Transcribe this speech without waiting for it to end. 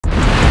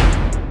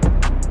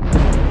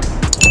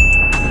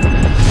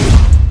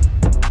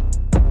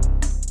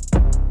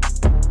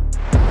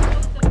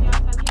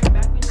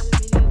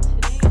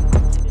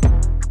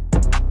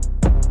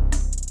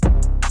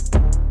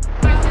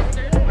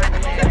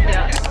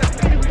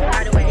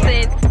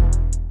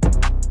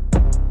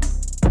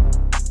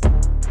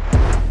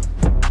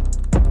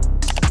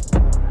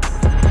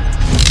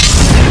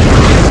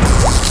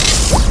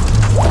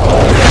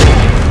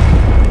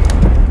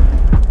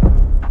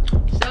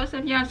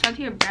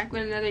back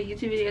with another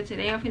YouTube video.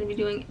 Today I'm going to be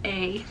doing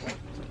a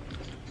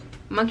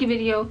monkey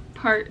video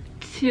part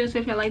 2. So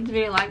if you like this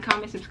video, like,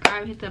 comment,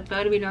 subscribe, hit the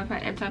bell to be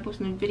notified every time I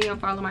post a new video,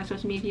 and follow my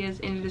social medias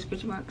in the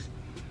description box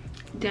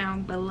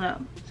down below.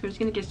 So we're just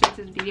gonna get straight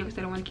to this video because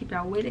I don't want to keep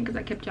y'all waiting, because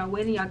I kept y'all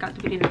waiting. Y'all got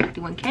the video to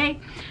 51K,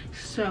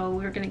 so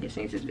we're gonna get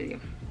straight to this video.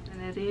 I'm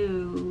gonna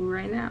do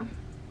right now.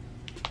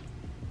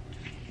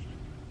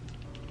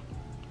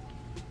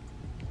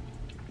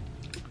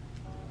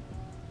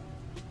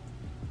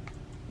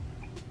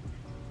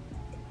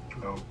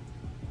 No.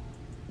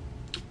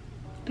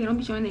 They don't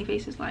be showing their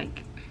faces.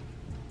 Like,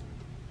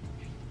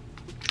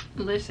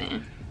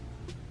 listen.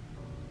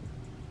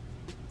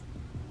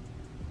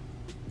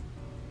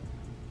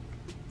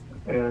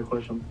 I got a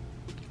question.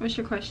 What's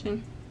your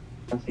question?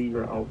 I see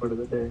your outfit of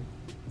the day.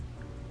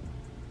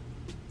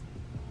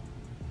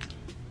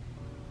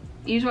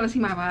 You just want to see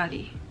my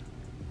body.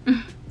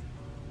 You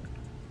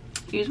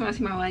just want to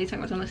see my body. Talking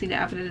about someone to see the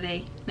outfit of the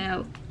day.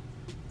 No.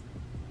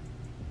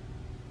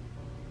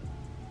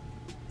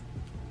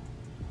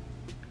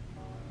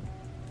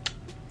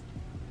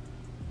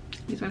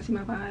 You just want to see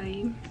my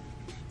body.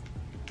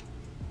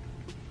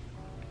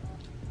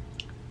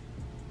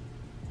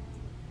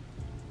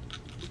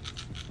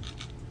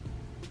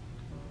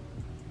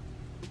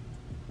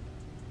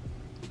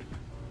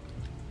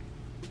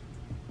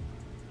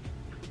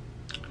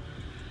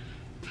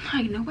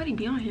 Like, nobody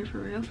be on here for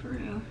real, for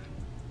real.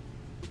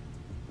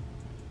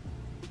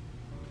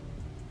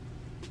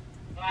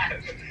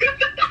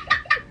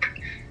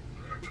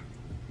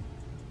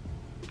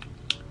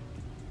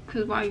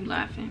 Cause why are you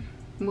laughing?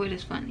 What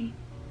is funny?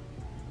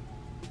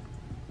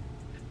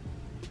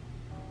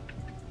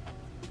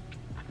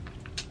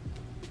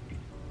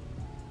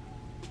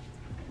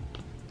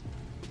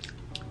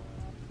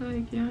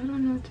 Like, yeah, I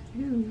don't know what to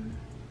do.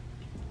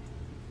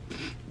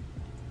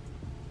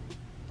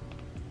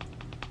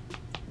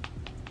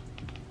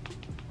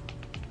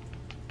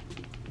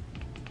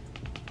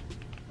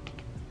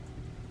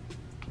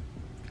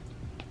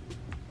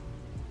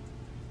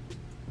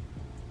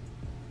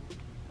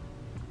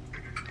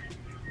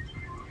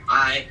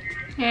 Hi.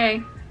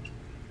 Hey.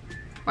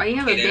 Why do you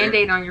have a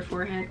band-aid on your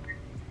forehead?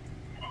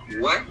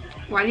 What?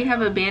 Why do you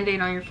have a band-aid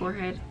on your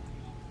forehead?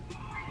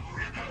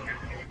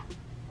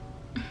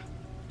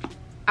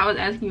 I was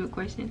asking you a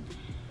question.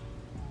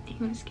 You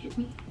wanna skip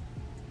me?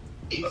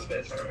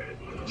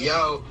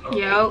 Yo.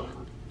 Yo.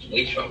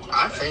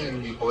 I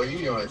seen you before. You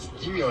be on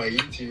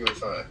YouTube or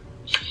something.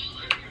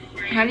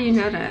 How do you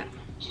know that?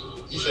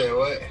 You said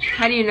what?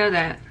 How do you know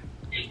that?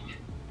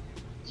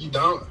 You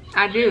don't?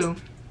 I do.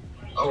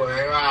 Oh,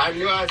 I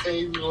knew I seen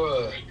you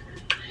before.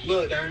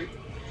 Look, Darren.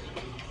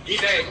 You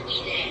say.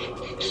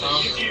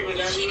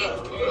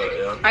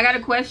 I got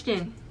a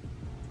question.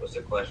 What's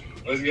the question?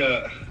 What's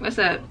good? What's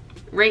up?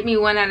 Rate me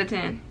 1 out of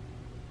 10.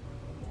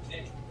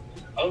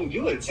 Oh,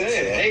 you a 10.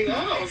 Hey,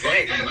 oh,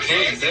 okay.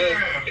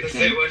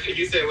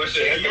 You said what's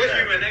your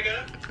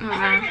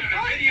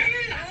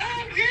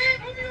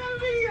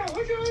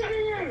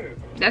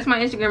That's my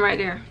Instagram right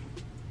there.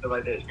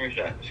 Like that,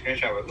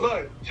 screenshot.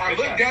 Look, I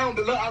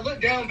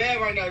look down bad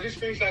right now. Just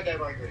screenshot that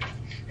right there.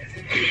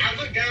 I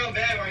look down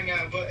bad right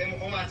now, but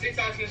on my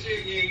TikToks and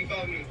shit, yeah, you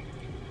follow me.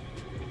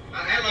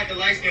 I act like a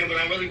light skin, but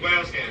I'm really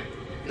brown skin.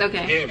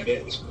 Okay. Yeah,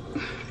 bitch.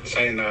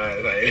 Say no,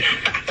 like.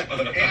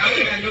 Hey, I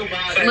don't got no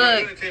body.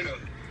 Look.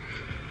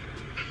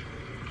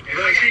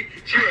 Look,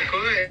 she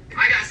recorded.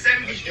 I got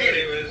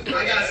 70K.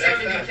 I got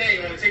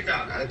 70K on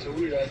TikTok. I told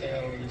you that thing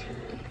on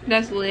YouTube.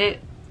 That's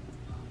lit.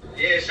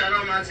 Yeah, shout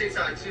out my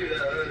TikTok too.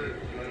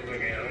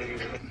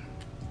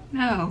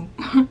 No.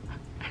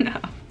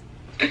 No.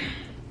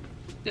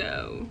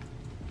 No.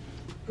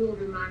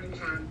 Good morning,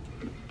 John.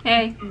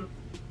 Hey.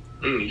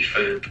 You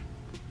fat.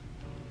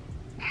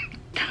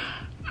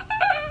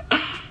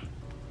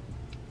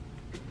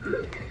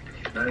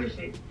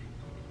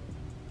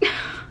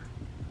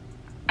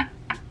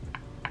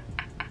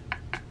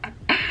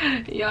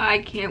 Yo, I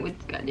can't with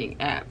this goddamn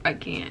app. I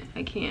can't.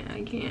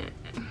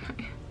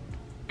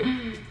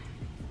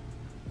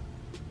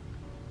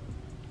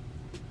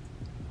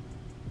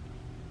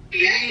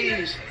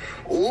 Yes.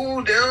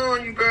 Ooh,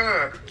 down you,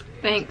 bro.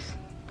 Thanks.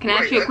 Can I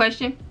ask you a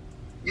question?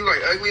 You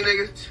like ugly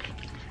niggas?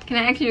 Can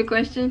I ask you a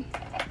question?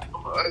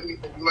 You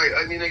like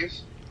ugly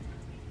niggas?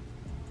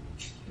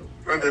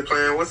 I'm just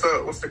playing. What's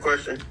up? What's the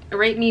question?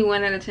 Rate me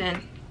 1 out of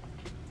 10.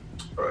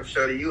 Oh,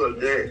 shawty, you up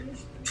there?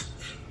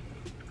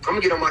 I'm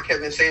gonna get on my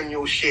Kevin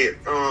Samuel shit.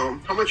 How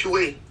much you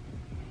weigh?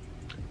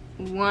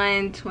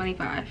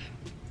 125.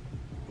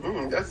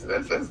 That's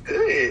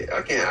good.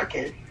 I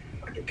can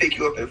pick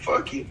you up and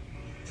fuck you.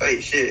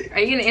 Type shit. Are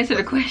you gonna answer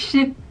the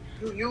question?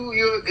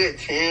 You're a good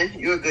 10.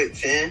 You're a good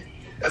 10.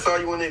 That's all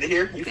you wanted to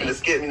hear? You finna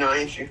skip me now,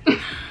 ain't you?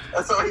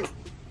 That's all you.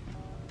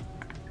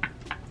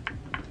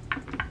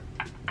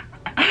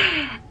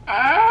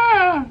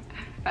 Ah!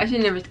 I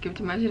should never skip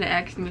him. I should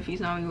have asked him if he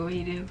saw me, what would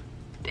he do?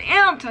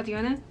 Damn,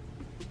 Tatiana.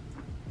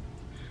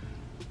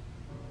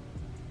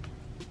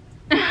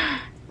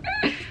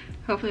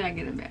 Hopefully I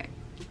get him back.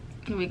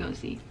 And we gonna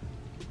see.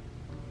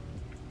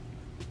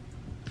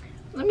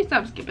 Let me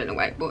stop skipping the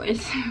white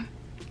boys.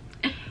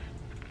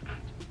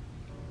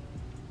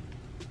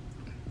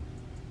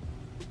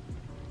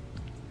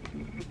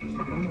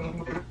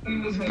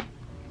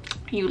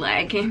 You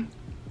lagging.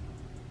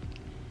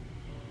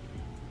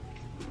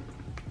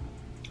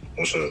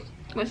 What's up?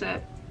 What's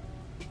up?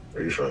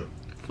 Where you from?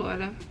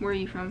 Florida. Where are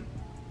you from?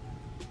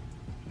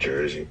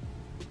 Jersey.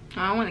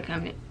 I don't want to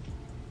come to.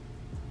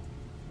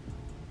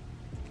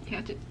 You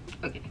have to.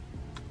 Okay.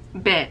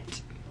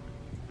 Bet.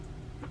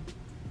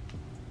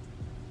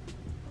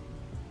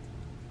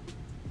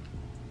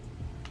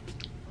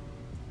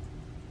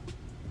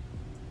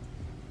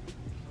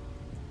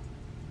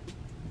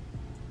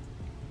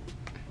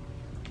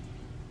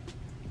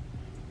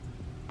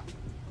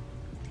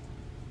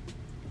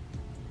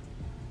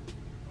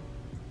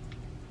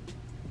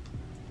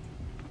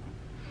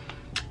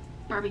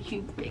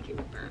 Barbecue bacon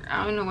burger.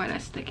 I don't know why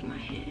that's stuck in my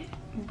head,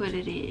 but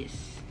it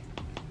is.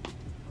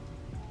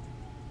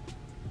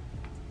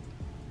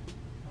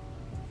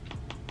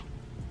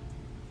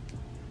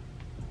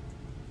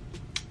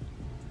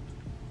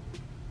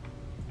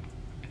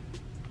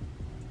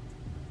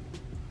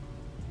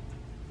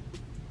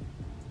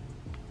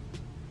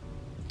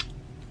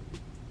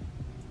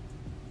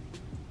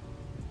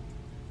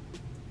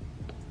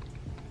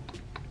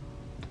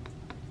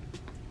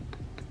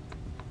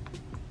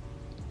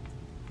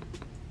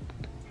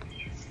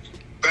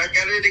 Back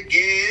at it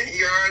again.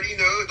 You already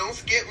know. Don't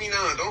skip me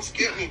now. Don't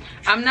skip me.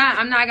 I'm not.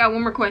 I got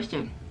one more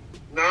question.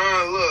 Nah,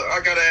 look. I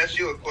gotta ask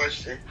you a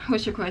question.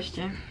 What's your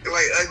question? You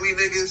like ugly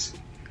niggas?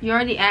 You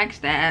already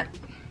asked that.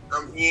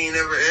 You ain't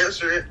never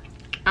answer it.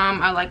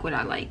 I like what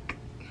I like.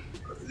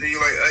 Do you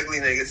like ugly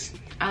niggas?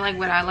 I like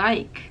what I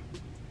like.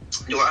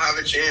 Do I have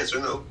a chance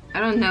or no? I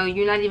don't know.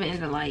 You're not even in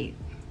the light.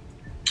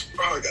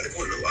 Bro, I gotta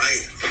go in the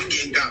light.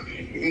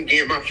 You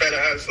getting my fat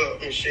ass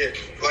up and shit.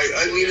 Like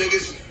ugly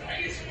niggas?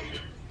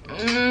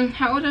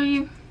 How old are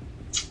you?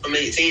 I'm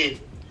 18.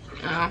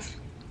 Oh.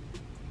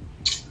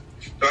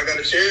 Do I got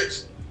a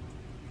chance?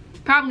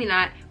 Probably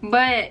not.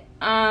 But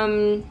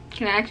can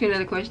I ask you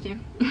another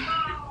question?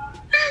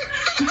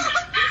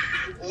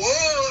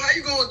 Whoa, how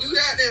you gonna do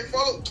that then,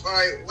 folks?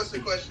 Alright, what's the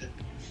question?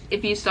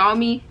 If you saw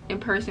me in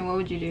person, what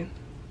would you do?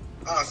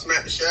 I'll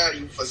smack the shit out of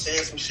you for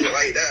saying some shit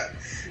like that.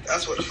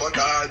 That's what the fuck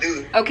I'll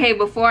do. Okay,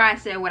 before I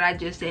said what I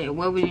just said,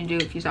 what would you do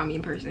if you saw me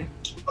in person?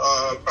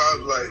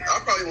 Probably like, I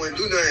probably wouldn't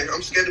do nothing.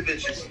 I'm scared of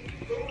bitches.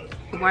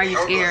 Why are you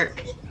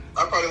scared?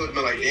 I probably would have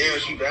been like, damn,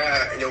 she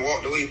bad, and then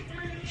walked away.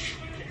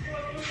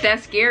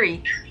 That's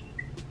scary.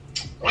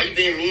 Why you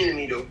being mean to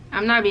me, though?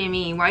 I'm not being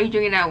mean. Why are you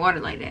drinking that water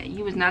like that?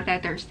 You was not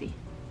that thirsty.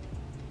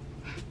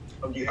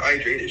 I'm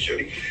dehydrated,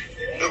 shorty.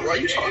 No, why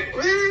you talking,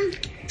 man?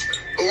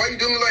 But why you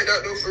doing me like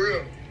that, though, for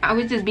real? I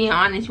was just being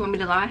honest. You want me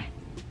to lie?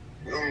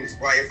 You know,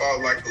 like if I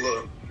was like a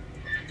little,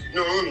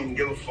 no, I don't even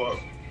give a fuck.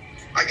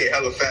 I get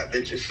hella fat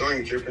bitches, so I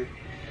ain't tripping.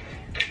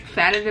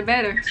 Fatter the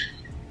better.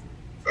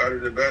 Fatter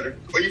the better.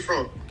 Where you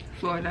from?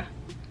 Florida.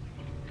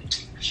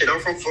 Shit, I'm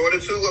from Florida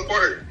too. What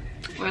part?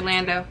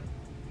 Orlando.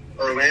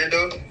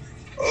 Orlando?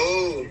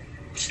 Oh.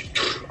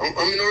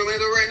 I'm in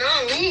Orlando right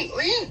now.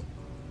 Lean.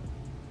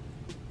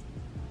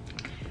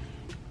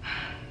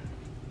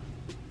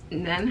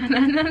 No.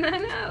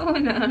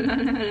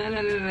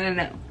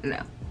 No.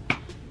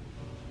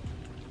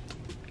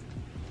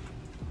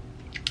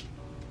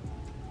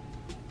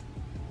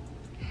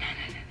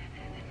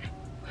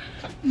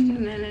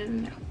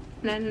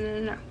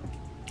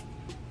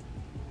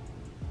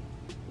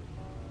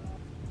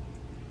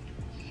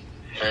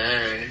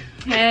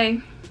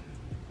 Hey.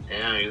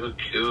 Yeah, you look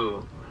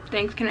cute.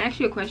 Thanks. Can I ask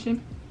you a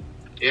question?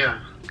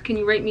 Yeah. Can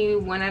you rate me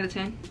 1 out of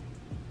 10?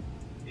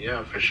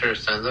 Yeah, for sure.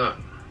 Stand up.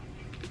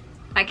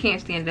 I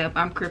can't stand up.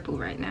 I'm crippled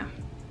right now.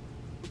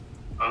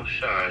 Oh,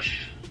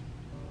 shush.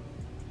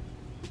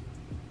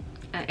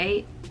 An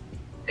 8?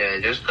 Yeah,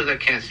 just because I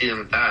can't see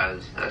them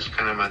thighs. That's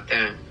kind of my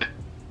thing.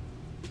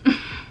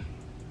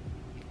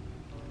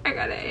 I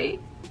got an 8.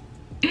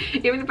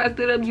 Even if I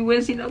stood up, you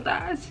wouldn't see no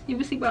thighs. You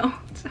would see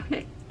bones.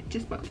 Okay,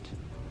 just bones.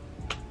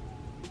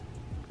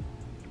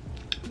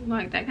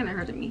 Like, that kind of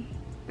hurted me.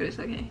 But it's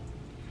okay.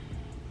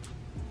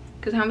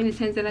 Because how many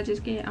 10s did I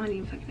just get? I don't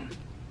even fucking know.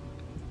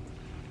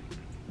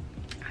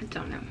 I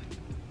don't know.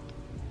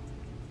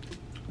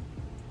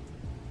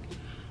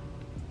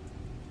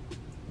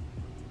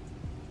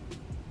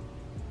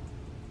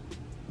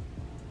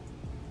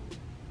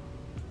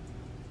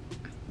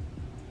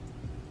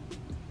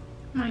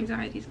 My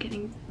anxiety's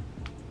getting,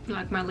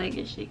 like, my leg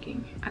is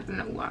shaking. I don't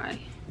know why,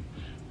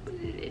 but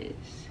it is.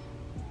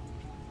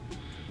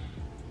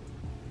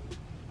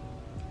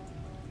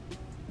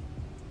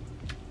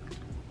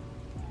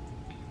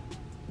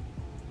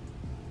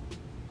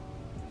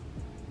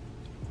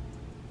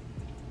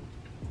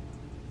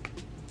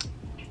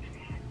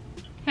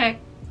 Hey.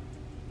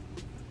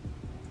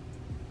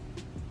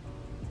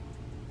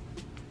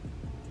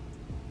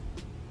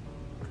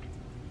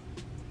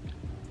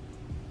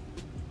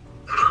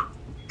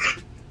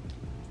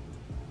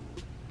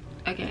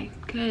 Okay,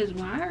 cause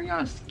why are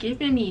y'all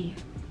skipping me?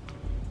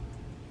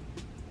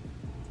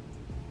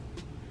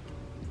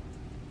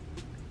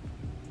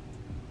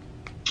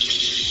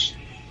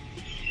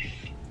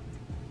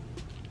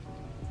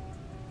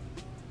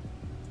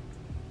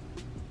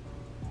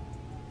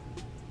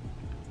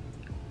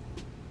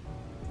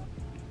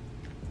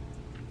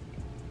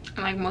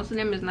 Like most of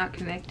them is not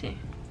connecting.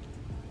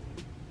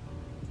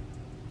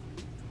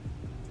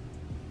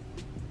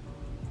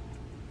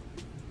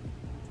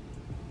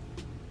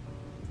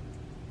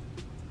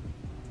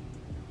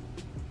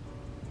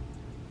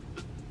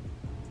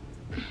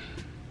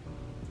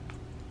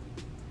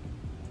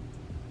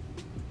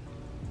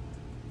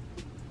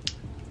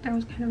 That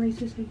was kind of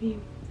racist of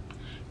you.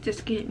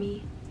 Just get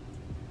me.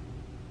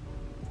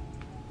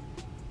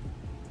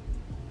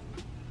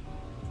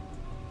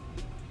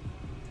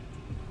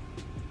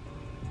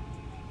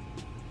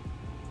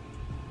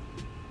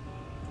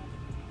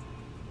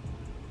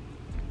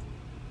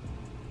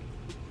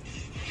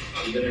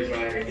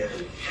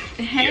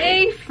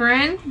 Hey,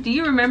 friend. Do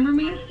you remember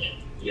me?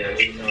 Yeah,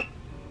 you know.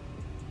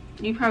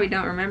 You probably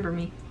don't remember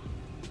me.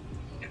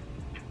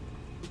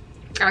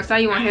 I saw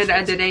you on here the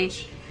other day.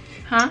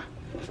 Huh?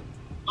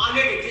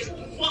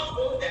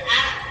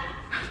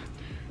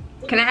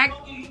 Can I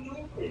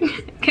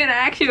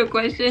ask you a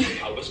question?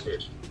 I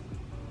whispered.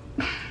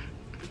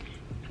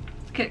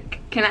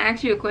 Can I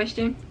ask you a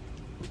question?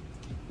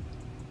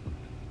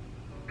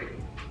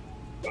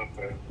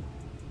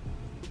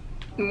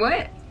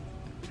 What?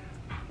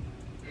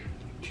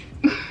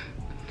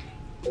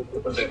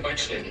 What's the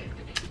question?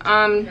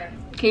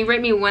 Can you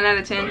rate me 1 out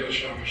of 10?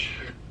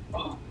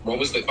 What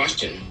was the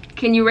question?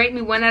 Can you rate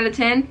me 1 out of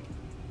 10?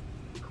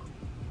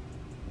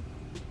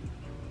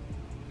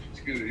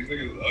 Excuse me, these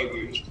niggas are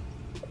ugly.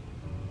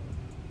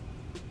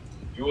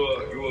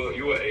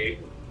 You a 8.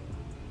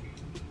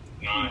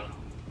 9.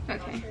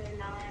 Okay,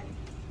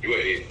 You a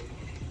 8.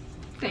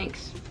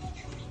 thanks.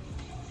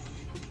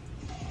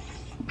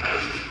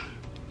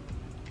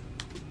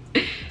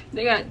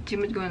 They got too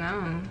much going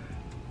on.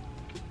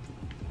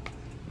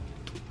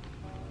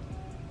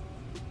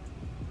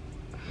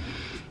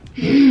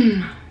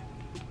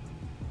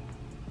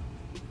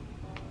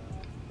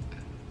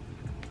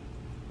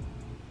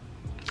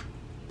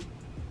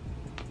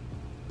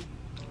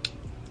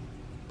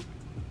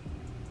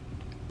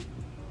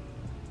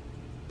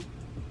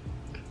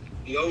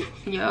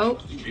 Yo.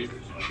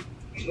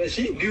 Man,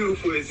 she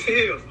beautiful as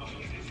hell.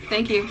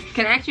 Thank you.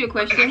 Can I ask you a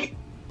question?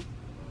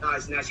 Nah,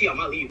 she on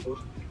my leave, bro.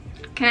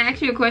 Can I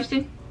ask you a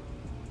question?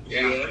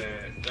 Yeah.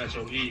 That's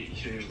your lead.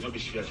 Let me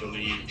see that's your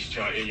lead.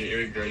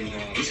 Every girl you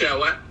want. You said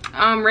what?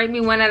 Rate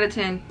me 1 out of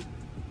 10.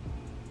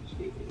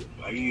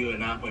 Are you a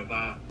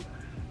 9.5?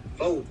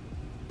 4.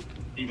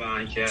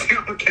 Divine cat.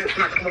 Okay,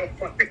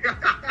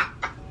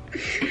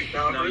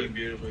 No, you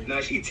beautiful.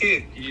 Nah, she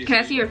 10. Can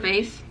I see your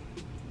face?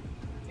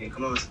 Yeah,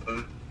 come on,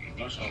 son.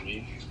 That's on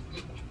me.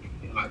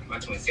 My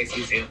twin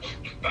sexy as hell.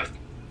 Bye.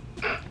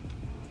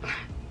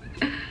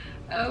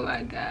 Oh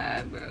my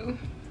god, bro.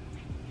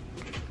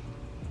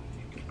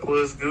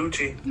 What's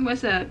Gucci?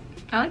 What's up?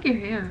 I like your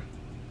hair.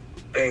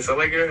 Thanks, I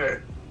like your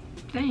hair.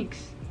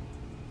 Thanks.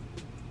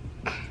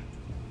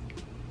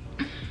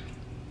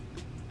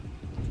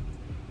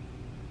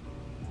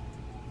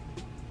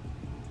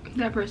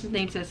 That person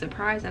thinks that's a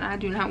surprise, and I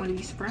do not want to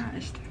be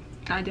surprised.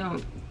 I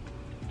don't.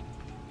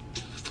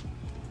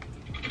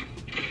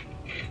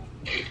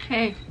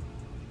 Hey.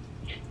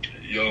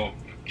 Yo.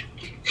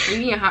 Are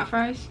you eating hot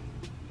fries?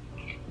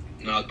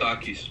 Nah,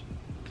 Takis.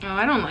 Oh,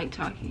 I don't like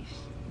Takis.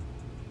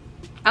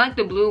 I like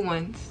the blue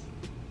ones.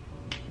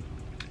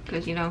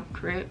 Cause you know,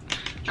 crib.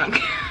 I'm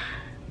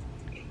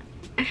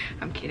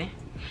kidding.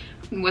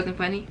 It wasn't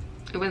funny.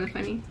 It wasn't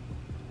funny.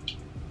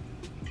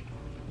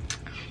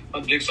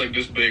 My dick's like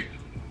this big.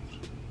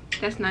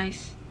 That's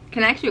nice.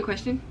 Can I ask you a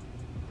question?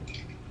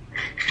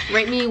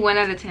 Rate me 1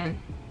 out of 10.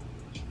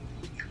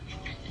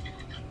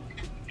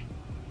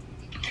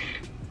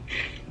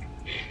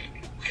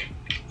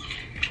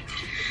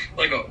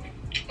 Like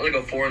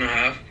a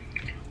 4.5.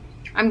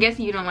 I'm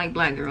guessing you don't like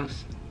black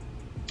girls.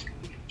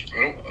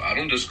 I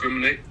don't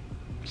discriminate.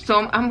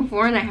 So I'm a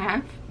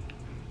 4.5.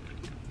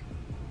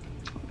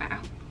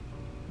 Wow.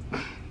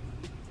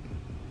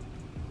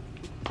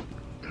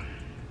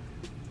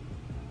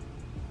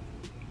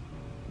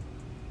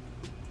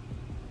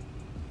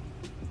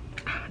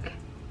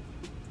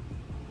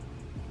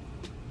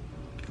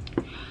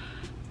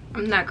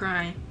 I'm not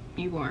crying.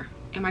 You are.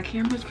 And my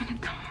camera's gonna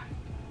die.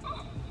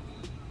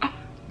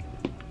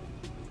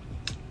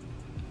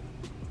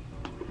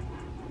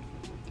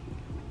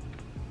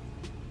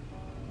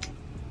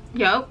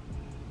 Yo.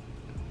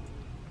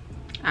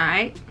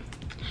 Alright.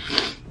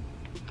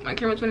 My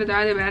camera's gonna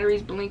die, the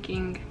battery's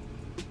blinking.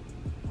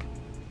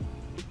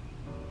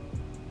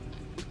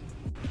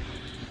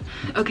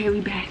 Okay,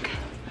 we back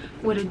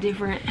with a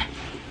different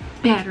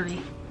battery.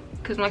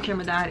 Cause my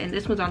camera died and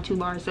this one's on 2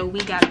 bars, so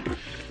we got,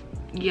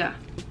 yeah.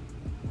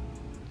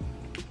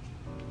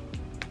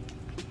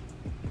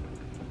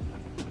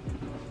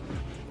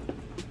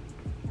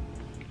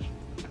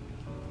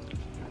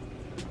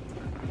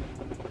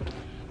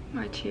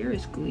 My chair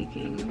is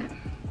squeaking.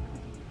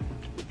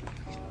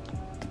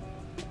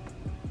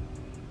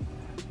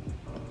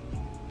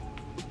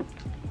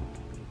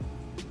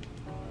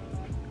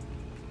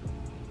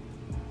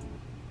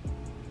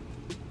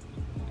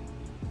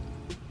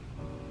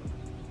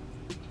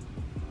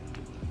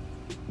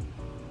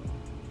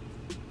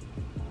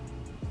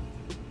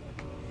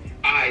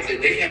 Alright,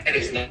 so they had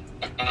this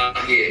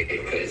here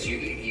because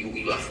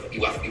you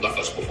left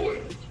us before.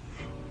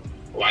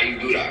 Why you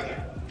do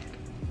that?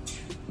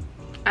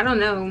 I don't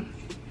know.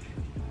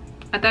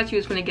 I thought you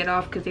was gonna get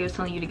off because they was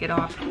telling you to get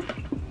off. Nah,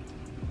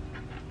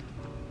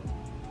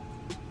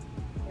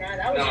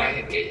 that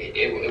was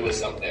it was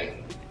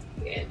something,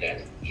 and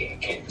then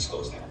can't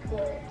disclose that.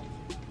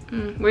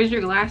 Where's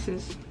your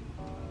glasses?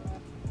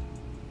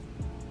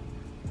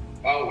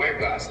 Oh, wear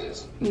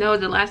glasses. No,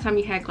 the last time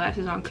you had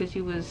glasses on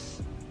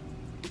because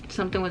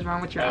something was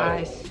wrong with your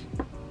eyes.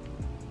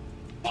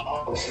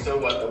 Oh, she's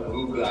talking about the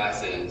blue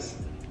glasses.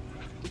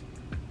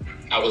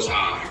 I was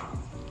high.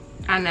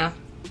 I know.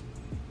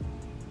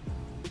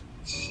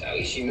 At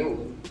least she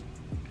knew.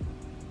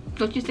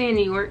 Don't you stay in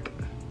New York?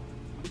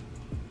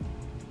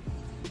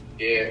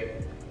 Yeah.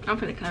 I'm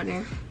finna come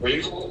there. Where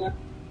you going?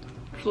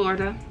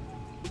 Florida.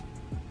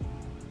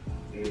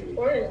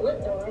 Florida's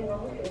lit though, I ain't gonna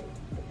hold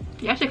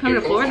you. Y'all should come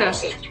to Florida.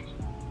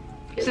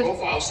 Your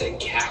profile said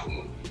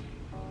Cali.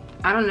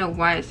 I don't know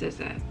why it says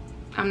that.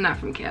 I'm not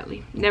from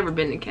Cali. Never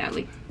been to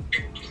Cali.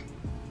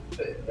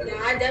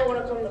 Nah, I don't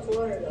want to come to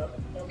Florida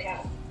though. No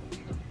cap.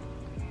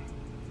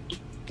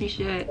 You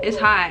should. It's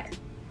hot.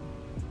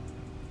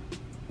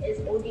 It's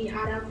OD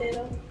hot out there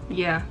though?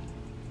 Yeah.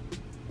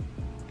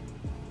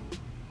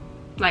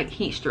 Like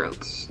heat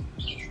strokes.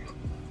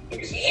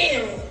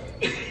 Damn.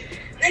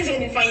 That's gonna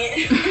be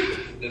funny.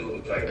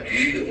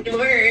 The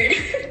word.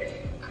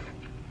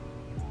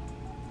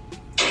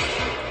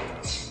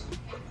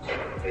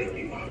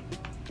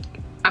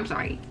 I'm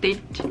sorry. They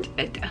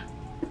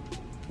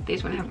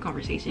just want to have a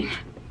conversation.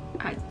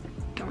 I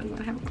don't really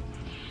want to have a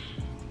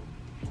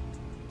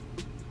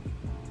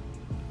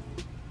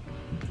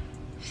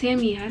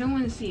Sammy, I don't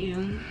want to see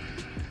you.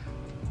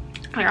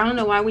 Like, I don't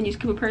know why when you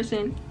skip a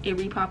person, it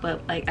re-pop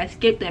up. Like, I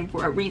skipped them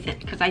for a reason,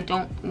 because I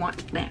don't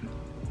want them.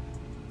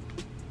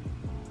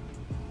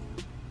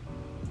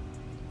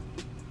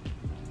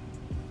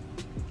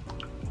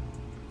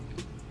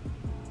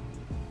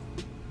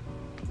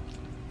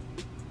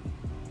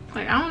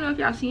 Like, I don't know if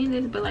y'all seeing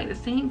this, but like the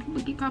same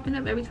people keep popping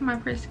up every time I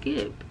press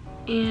skip.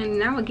 And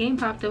now a game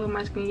popped up on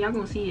my screen. Y'all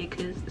gonna see it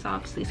because it's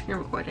obviously screen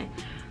recording.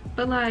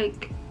 But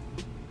like,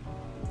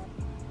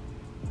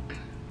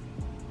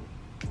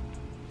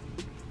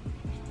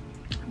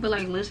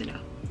 listen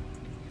up.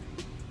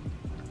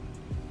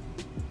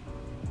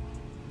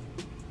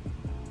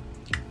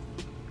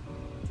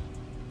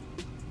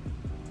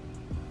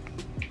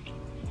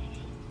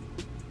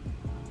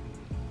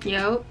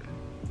 Yo.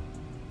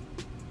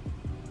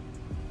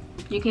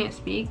 You can't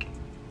speak?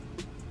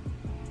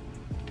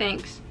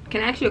 Thanks.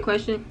 Can I ask you a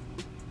question?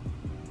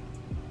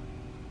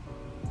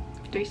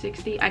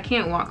 360? I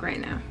can't walk right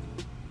now.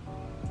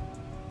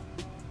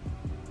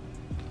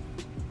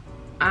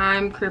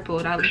 I'm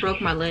crippled. I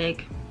broke my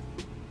leg.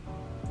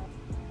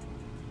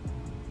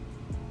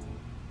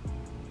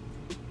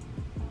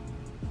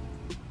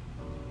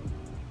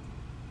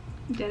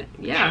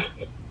 Yeah.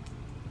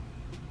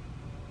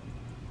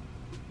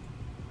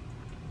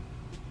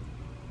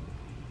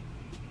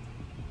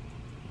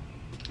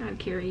 I'd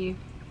carry you.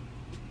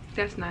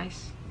 That's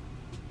nice.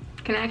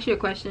 Can I ask you a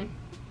question?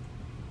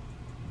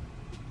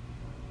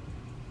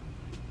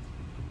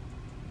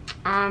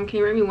 Can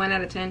you rate me 1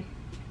 out of 10?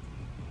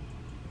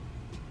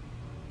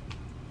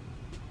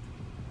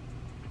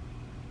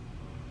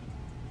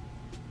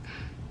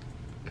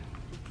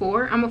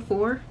 Four? I'm a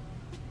 4?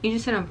 You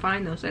just said I'm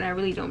fine though, so that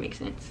really don't make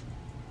sense.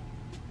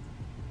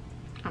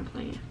 I'm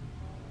playing.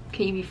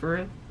 Can you be for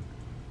real?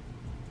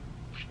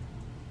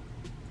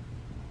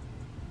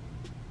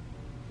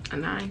 A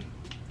 9?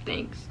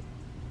 Thanks.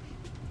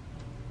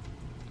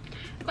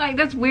 Like,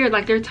 that's weird.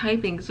 Like, they're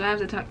typing, so I have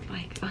to talk.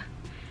 Like,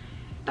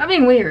 stop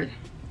being weird.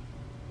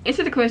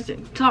 Answer the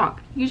question.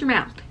 Talk. Use your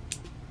mouth.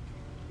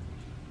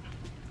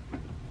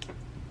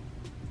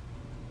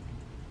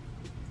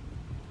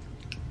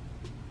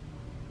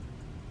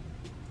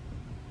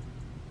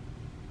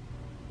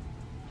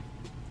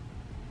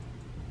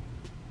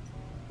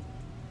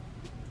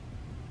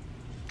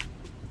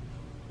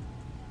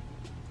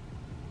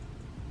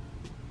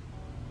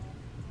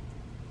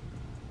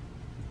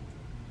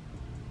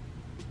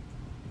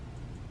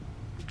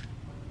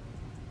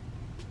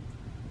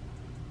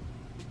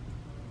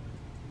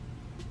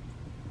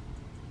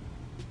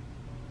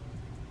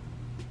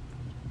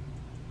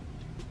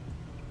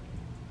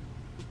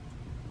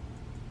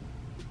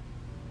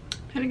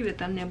 Trying to get a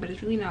thumbnail, but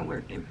it's really not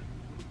working.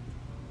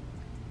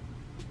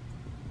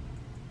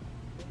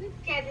 You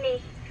scared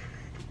me.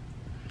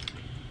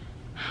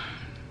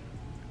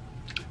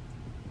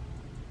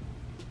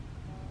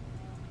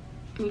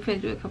 We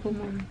finna do a couple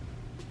more.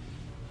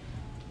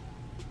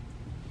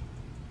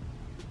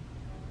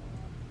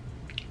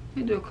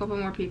 We do a couple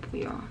more people,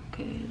 y'all,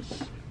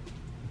 cause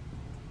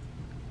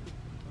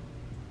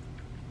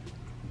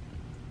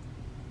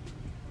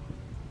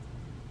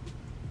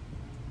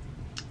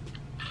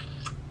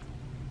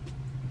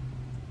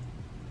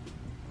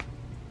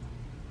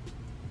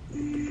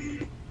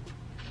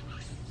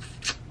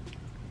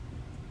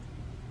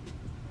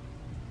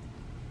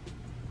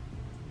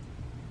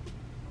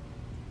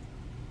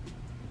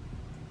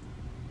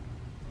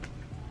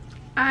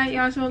Alright,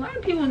 y'all, so a lot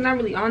of people was not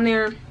really on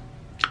there,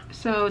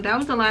 so that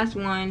was the last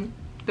one,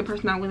 the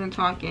person that wasn't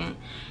talking.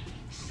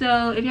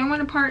 So if y'all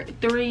want a part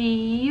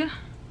 3,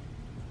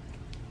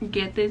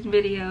 get this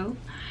video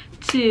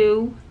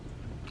to,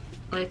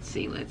 let's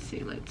see,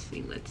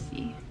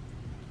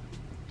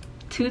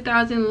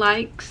 2,000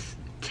 likes,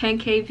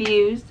 10k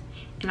views,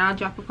 and I'll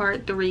drop a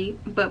part 3.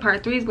 But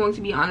part 3 is going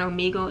to be on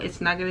Omegle. It's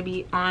not going to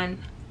be on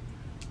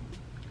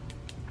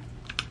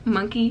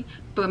Monkey,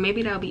 but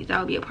maybe that'll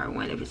be a part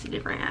 1 if it's a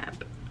different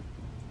app.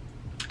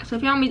 So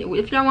if y'all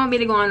want me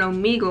to go on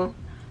Omegle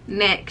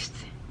next,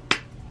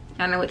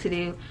 y'all know what to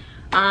do.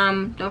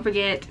 Don't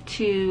forget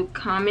to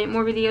comment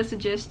more video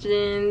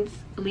suggestions,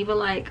 leave a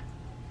like,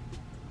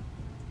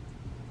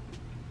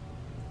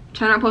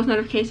 turn on post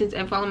notifications,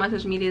 and follow my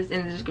social medias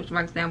in the description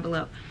box down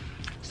below.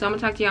 So I'm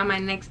gonna talk to y'all in my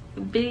next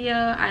video.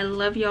 I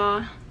love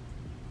y'all.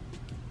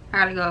 I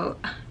gotta go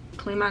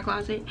clean my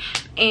closet,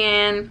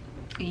 and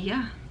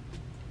yeah.